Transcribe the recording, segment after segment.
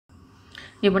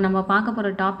இப்போ நம்ம பார்க்க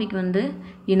போகிற டாபிக் வந்து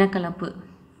இனக்கலப்பு.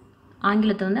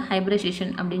 ஆங்கிலத்தில் வந்து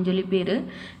ஹைப்ரிடைசேஷன் அப்படின்னு சொல்லி பேர்.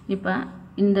 இப்போ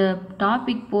இந்த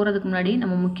டாபிக் போகிறதுக்கு முன்னாடி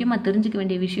நம்ம முக்கியமாக தெரிஞ்சுக்க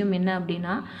வேண்டிய விஷயம் என்ன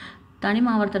அப்படின்னா, தனிம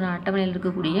ஆவர்த்தன அட்டவணையில்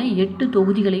இருக்கக்கூடிய 8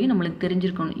 தொகுதிகளையும் நம்மளுக்கு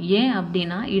தெரிஞ்சிருக்கணும். ஏன்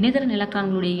அப்படின்னா, இணைதரன்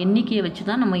எலக்ட்ரான்களுடைய எண்ணிக்கையை வச்சு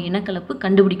தான் நம்ம இனக்கலப்பு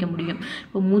கண்டுபிடிக்க முடியும்.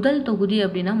 இப்போ முதல் தொகுதி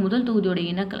அப்படின்னா, முதல் தொகுதியோட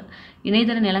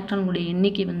இணைதரன் எலக்ட்ரான்களுடைய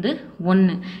எண்ணிக்கை வந்து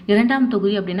 1. இரண்டாம்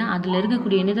தொகுதி அப்படின்னா அதில்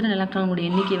இருக்கக்கூடிய இணைதரன் எலக்ட்ரான்களுடைய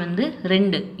எண்ணிக்கை வந்து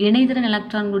 2. இணைதரன்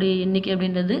எலக்ட்ரான்களுடைய எண்ணிக்கை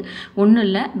அப்படின்றது ஒன்றும்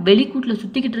இல்லை, வெளிக்கூட்டில்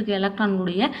சுற்றிக்கிட்டு இருக்க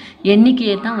எலக்ட்ரான்களுடைய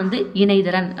எண்ணிக்கையை தான் வந்து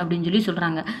இணைதரன் அப்படின்னு சொல்லி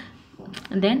சொல்கிறாங்க.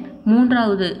 தென்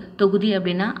மூன்றாவது தொகுதி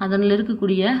அப்படின்னா அதனில்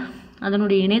இருக்கக்கூடிய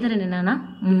அதனுடைய இணைதரன் என்னன்னா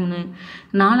 3.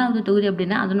 நாலாவது தொகுதி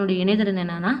அப்படின்னா அதனுடைய இணைதரன்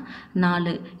என்னன்னா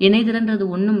 4. இணைதரன்றது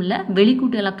ஒன்றும் இல்லை,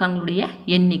 வெளிக்கூட்டு எலக்ட்ரான்களுடைய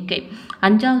எண்ணிக்கை.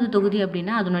 அஞ்சாவது தொகுதி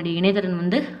அப்படின்னா அதனுடைய இணைதரன்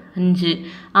வந்து 5.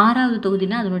 ஆறாவது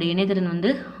தொகுதினா அதனுடைய இணைதரன்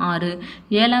வந்து 6.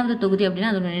 ஏழாவது தொகுதி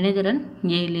அப்படின்னா அதனுடைய இணைதரன்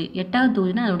 7. எட்டாவது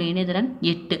தொகுதினா அதனுடைய இணைதரன்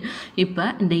 8. இப்போ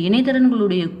இந்த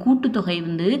இணைதரன்களுடைய கூட்டுத்தொகை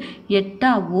வந்து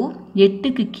 8ஆவோ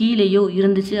 8க்கு கீழேயோ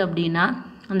இருந்துச்சு அப்படின்னா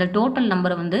அந்த டோட்டல்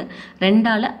நம்பரை வந்து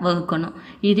 2ஆல் வகுக்கணும்.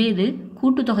 இதே இது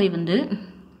கூட்டுத்தொகை வந்து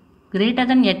கிரேட்டர்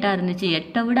தென் 8ஆக இருந்துச்சு,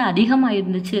 8ஐ விட அதிகமாக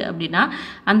இருந்துச்சு அப்படின்னா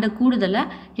அந்த கூடுதலை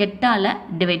 8ஆல்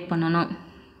டிவைட் பண்ணணும்.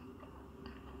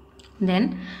 தென்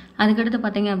அதுக்கடுத்து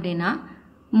பார்த்தீங்க அப்படின்னா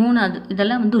மூணாவது,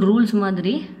 இதெல்லாம் வந்து ரூல்ஸ்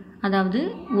மாதிரி. அதாவது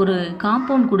ஒரு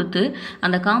காம்பவுண்ட் கொடுத்து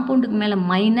அந்த காம்பவுண்டுக்கு மேலே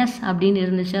மைனஸ் அப்படின்னு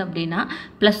இருந்துச்சு அப்படின்னா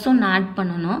 +1 ஆட்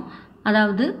பண்ணணும்.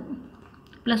 அதாவது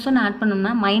 +1 ஆட்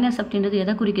பண்ணோம்னா மைனஸ் அப்படின்றது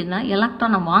எதை குறிக்குதுன்னா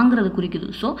எலக்ட்ரானை வாங்குறது குறிக்குது.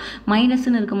 ஸோ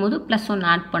மைனஸ்ன்னு இருக்கும்போது +1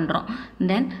 ஆட் பண்ணுறோம்.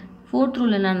 தென் ஃபோர்த்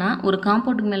ரூல் என்னென்னா, ஒரு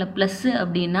காம்பவுண்டுக்கு மேலே ப்ளஸ்ஸு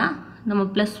அப்படின்னா நம்ம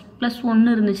 +1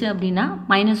 இருந்துச்சு அப்படின்னா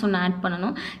 -1 ஆட்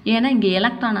பண்ணணும். ஏன்னா இங்கே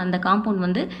எலக்ட்ரான் அந்த காம்பவுண்ட்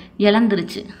வந்து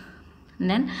இழந்துருச்சு.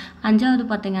 தென்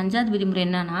அஞ்சாவது விதிமுறை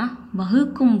என்னன்னா,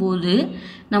 வகுக்கும்போது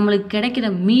நம்மளுக்கு கிடைக்கிற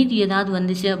மீதி ஏதாவது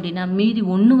வந்துச்சு அப்படின்னா, மீதி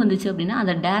 1 வந்துச்சு அப்படின்னா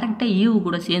அதை டைரெக்டாக ஈவு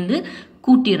கூட சேர்ந்து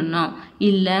கூட்டிடணும்.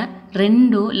 இல்லை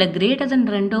 2 இல்லை கிரேட்டர் தென்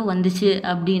 2 வந்துச்சு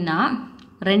அப்படின்னா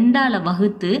 2ஆல்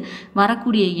வகுத்து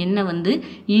வரக்கூடிய எண்ணை வந்து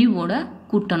ஈவோட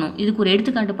கூட்டணும். இதுக்கு ஒரு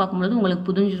எடுத்துக்காட்டு பார்க்கும்போது உங்களுக்கு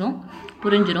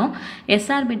புரிஞ்சிடும்.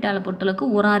 எஸ் ஆர்பிட்டாலை பொறுத்தளவுக்கு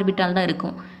ஒரு ஆர்பிட்டால் தான்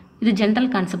இருக்கும். இது ஜென்ரல்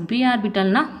கான்செப்ட். பி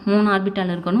ஆர்பிட்டால்னா 3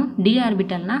 ஆர்பிட்டால் இருக்கணும், டி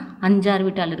ஆர்பிட்டால்னா 5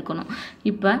 ஆர்பிட்டால் இருக்கணும்.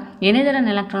 இப்போ இணைதரன்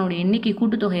எலக்ட்ரானோட எண்ணிக்கை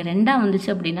கூட்டுத்தொகை 2ஆ வந்துச்சு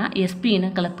அப்படின்னா sp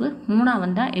இனக்கலப்பு, 3ஆ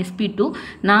வந்தால் sp2,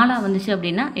 4ஆ வந்துச்சு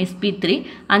அப்படின்னா sp3,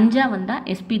 5ஆ வந்தால்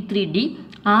sp3d,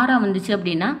 6ஆ வந்துச்சு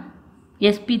அப்படின்னா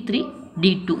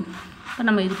sp3d2. இப்போ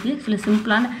நம்ம இதுக்கு சில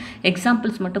சிம்பிளான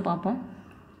எக்ஸாம்பிள்ஸ் மட்டும் பார்ப்போம்.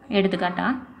 எடுத்துக்காட்டா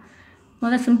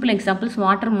முதல் சிம்பிள் எக்ஸாம்பிள்ஸ்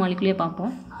வாட்டர் மாலிகுலே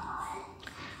பார்ப்போம்.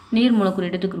 நீர் மூலக்கூறு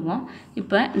எடுத்துக்கிடுவோம்.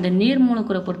 இப்போ இந்த நீர்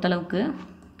மூலக்கூறை பொறுத்தளவுக்கு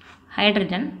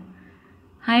ஹைட்ரஜன்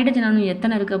அணு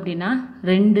எத்தனை இருக்குது அப்படின்னா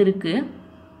 2 இருக்குது.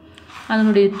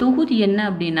 அதனுடைய தொகுதி என்ன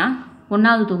அப்படின்னா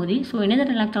 1வது தொகுதி. ஸோ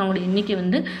இணைதரன் எலக்ட்ரானோட எண்ணிக்கை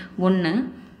வந்து 1.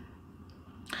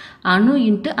 அணு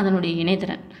இன்ட்டு அதனுடைய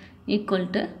இணைதரன் ஈக்குவல்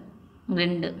டு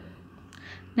 2.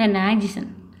 தென்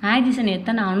ஆக்சிஜன்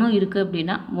எத்தனை அணு இருக்குது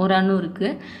அப்படின்னா 1 அணு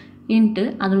இருக்குது. இன்ட்டு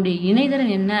அதனுடைய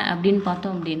இணைதரன் என்ன அப்படின்னு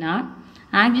பார்த்தோம் அப்படின்னா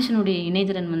ஆக்சிஜனுடைய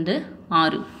இணைதரன் வந்து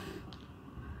 6.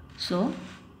 So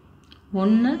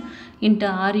 1 ×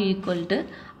 6 equal to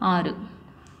 6.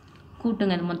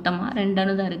 கூட்டுங்க அது மொத்தமாக 2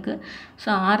 அணு தான் இருக்குது. ஸோ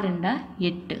 6 × 2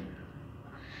 8.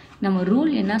 நம்ம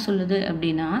ரூல் என்ன சொல்லுது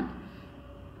அப்படின்னா,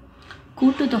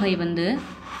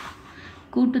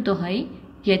 கூட்டுத்தொகை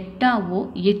 8ஆவோ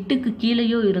 8க்கு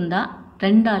கீழேயோ இருந்தால்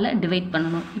 2ஆல் டிவைட்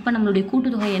பண்ணணும். இப்போ நம்மளுடைய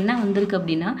கூட்டுத்தொகை என்ன வந்திருக்கு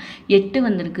அப்படின்னா 8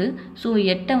 வந்திருக்கு. ஸோ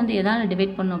 8ஐ வந்து எதால்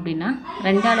டிவைட் பண்ணோம் அப்படின்னா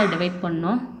 2ஆல் டிவைட்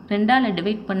பண்ணோம். 2ஆல்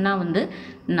டிவைட் பண்ணால் வந்து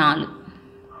 4.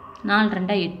 4 ×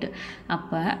 2 8.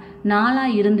 அப்போ 4ஆ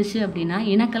இருந்துச்சு அப்படின்னா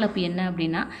இனக்கலப்பு என்ன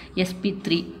அப்படின்னா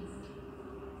sp3.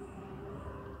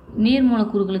 நீர்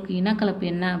மூலக்கூறுகளுக்கு இனக்கலப்பு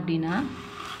என்ன அப்படின்னா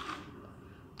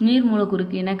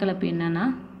என்னன்னா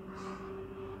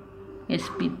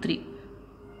sp3.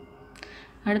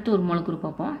 அடுத்து ஒரு மூலக்கூறு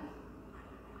பார்ப்போம்,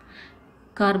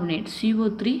 கார்பனேட்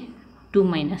CO3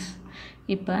 2-.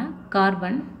 இப்போ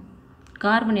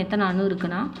கார்பன் எத்தனை அணு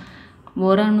இருக்குன்னா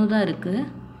 1 அணு தான் இருக்குது.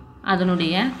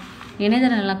 அதனுடைய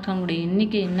இணைதரன் எலக்ட்ரானுடைய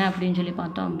எண்ணிக்கை என்ன அப்படின்னு சொல்லி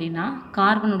பார்த்தோம் அப்படின்னா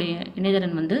கார்பனுடைய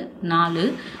இணைதரன் வந்து 4.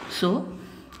 So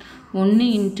 1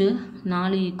 ×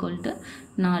 4 equal to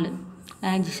 4.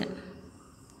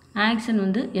 ஆக்சிஜன்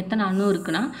வந்து எத்தனை அணு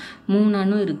இருக்குன்னா 3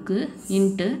 அணு இருக்குது.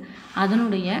 இன்ட்டு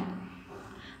அதனுடைய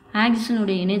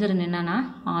ஆக்சிஜனுடைய இணைதரன் என்னன்னா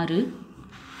 6.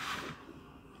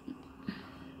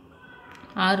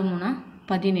 6 × 3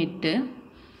 18.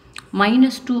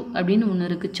 -2 அப்படின்னு ஒன்று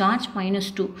இருக்குது, சார்ஜ்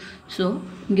 -2. ஸோ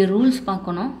இங்கே ரூல்ஸ்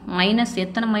பார்க்கணும்.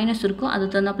 எத்தனை மைனஸ் இருக்கோ அது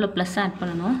தகுந்தாப்பில் ப்ளஸ் ஆட்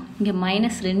பண்ணணும். இங்கே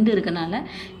 -2 இருக்கனால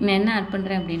நான் என்ன ஆட்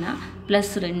பண்ணுறேன் அப்படின்னா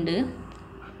 +2.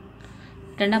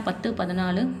 2 10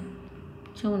 14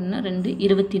 1 2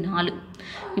 24.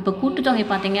 இப்போ கூட்டுத்தொகை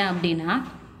பார்த்தீங்க அப்படின்னா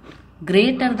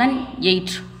greater than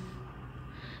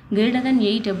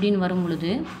 8 அப்படின்னு வரும்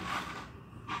பொழுது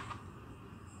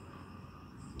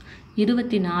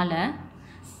 24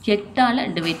 8ஆல்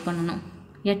டிவைட் பண்ணணும்.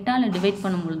 8ஆல் டிவைட்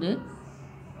பண்ணும்பொழுது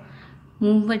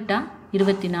 3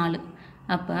 24.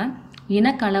 அப்போ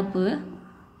இனக்கலப்பு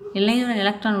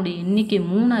எலக்ட்ரானுடைய எண்ணிக்கை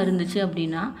 3 இருந்துச்சு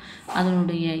அப்படின்னா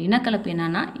அதனுடைய இனக்கலப்பு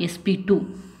என்னன்னா sp2.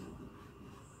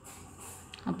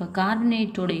 அப்போ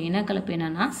கார்பனேட்டோடைய இனக்கலப்பு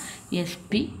என்னன்னா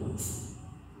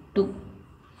sp2.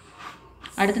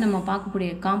 அடுத்து நம்ம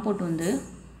பார்க்கக்கூடிய காம்பவுண்ட் வந்து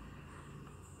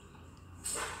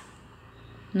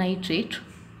நைட்ரேட்.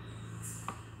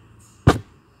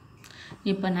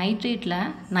 இப்போ நைட்ரேட்டில்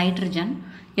நைட்ரஜன்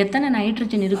எத்தனை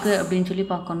நைட்ரஜன் இருக்குது அப்படின்னு சொல்லி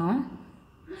பார்க்கணும்.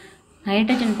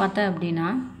 நைட்ரஜன் பார்த்தா அப்படின்னா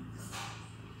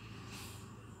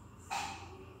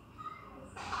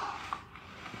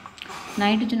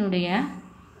நைட்ரஜனுடைய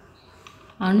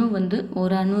அணு வந்து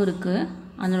ஒரு அணு இருக்குது.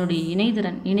 அதனுடைய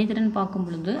இணைதிறன் பார்க்கும்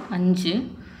பொழுது 5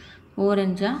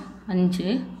 ஓரஞ்சா 5.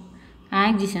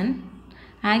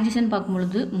 ஆக்சிஜன் பார்க்கும்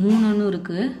பொழுது 3 அணு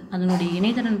இருக்குது. அதனுடைய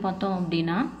இணைதிறன் பார்த்தோம்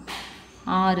அப்படின்னா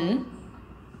 6.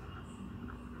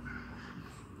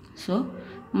 ஸோ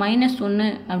 -1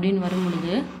 அப்படின்னு வரும்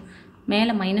பொழுது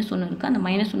மேலே -1 இருக்குது. அந்த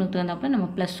 -1க்கு தகுந்தாப்புல நம்ம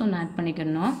 +1 ஆட்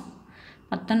பண்ணிக்கணும்.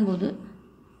 19.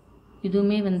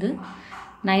 இதுவுமே வந்து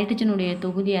நைட்ரஜனுடைய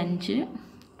தொகுதி 5,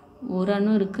 ஒரு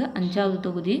அணு இருக்குது, 5ஆவது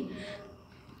தொகுதி.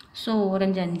 ஸோ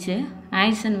ஓரஞ்சு 5.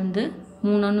 ஆக்சிஜன் வந்து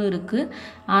 3 அணு இருக்குது,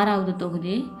 6ஆவது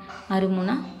தொகுதி. 6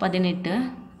 3 18.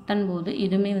 19.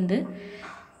 இதுவுமே வந்து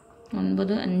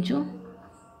 9 5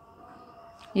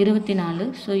 24.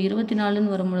 ஸோ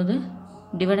 24ன்னு வரும்பொழுது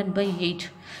டிவைடட் பை 8.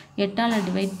 8ஆல்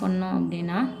டிவைட் பண்ணோம்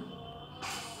அப்படின்னா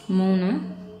 3.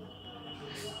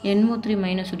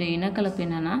 NO3- உடைய இனக்கலப்பு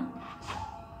என்னன்னா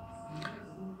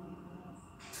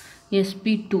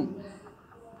sp2.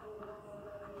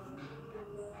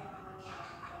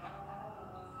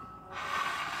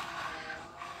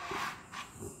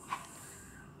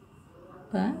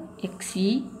 இப்போ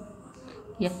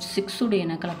Fe(F6) உடைய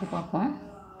இனக்கலப்பு பார்ப்போம்.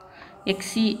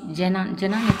 Xe ஜெனான்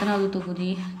எத்தனாவது தொகுதி?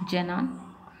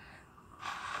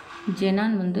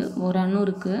 ஜெனான் வந்து ஒரு அணு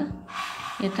இருக்குது.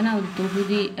 எத்தனாவது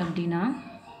தொகுதி அப்படின்னா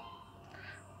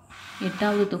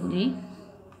 8ஆவது தொகுதி.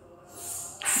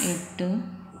 8.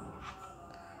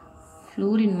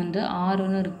 ஃப்ளூரின் வந்து 6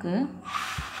 அணு இருக்குது.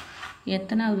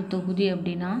 எத்தனாவது தொகுதி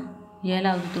அப்படின்னா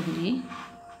 7ஆவது தொகுதி.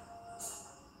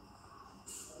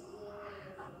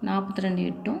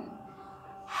 42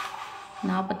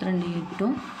 8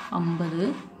 50.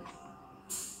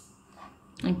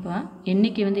 இப்போ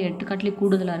எண்ணிக்கை வந்து 8 காட்டிலே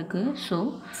கூடுதலாக இருக்குது. ஸோ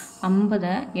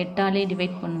 50 8ஆலே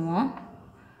டிவைட் பண்ணுவோம்.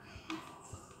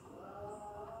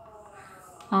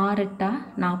 6 8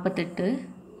 48.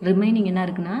 ரிமைனிங் என்ன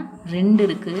இருக்குன்னா 2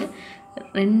 இருக்குது.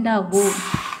 2ஆவோ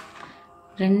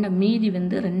மீதி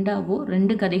வந்து 2ஆவோ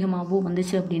 2க்கு அதிகமாகவோ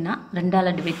வந்துச்சு அப்படின்னா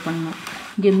 2ஆல் டிவைட் பண்ணணும்.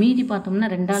 இங்கே மீதி பார்த்தோம்னா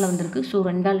 2ஆல் வந்திருக்கு. ஸோ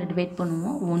 2ஆல் டிவைட்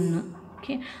பண்ணுவோம். 1.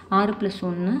 ஓகே. 6 +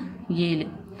 1 7.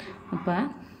 அப்போ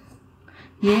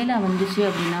 7 வந்துச்சு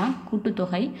அப்படின்னா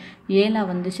கூட்டுத்தொகை 7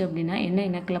 வந்துச்சு அப்படின்னா என்ன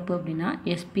இனக்கலப்பு அப்படின்னா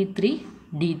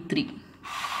sp3d3.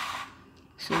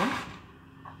 ஸோ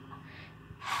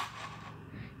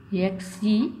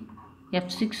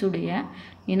Fe(F6) உடைய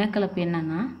இனக்கலப்பு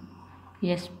என்னன்னா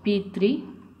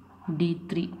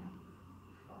sp3d3.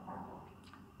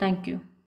 தேங்க்யூ.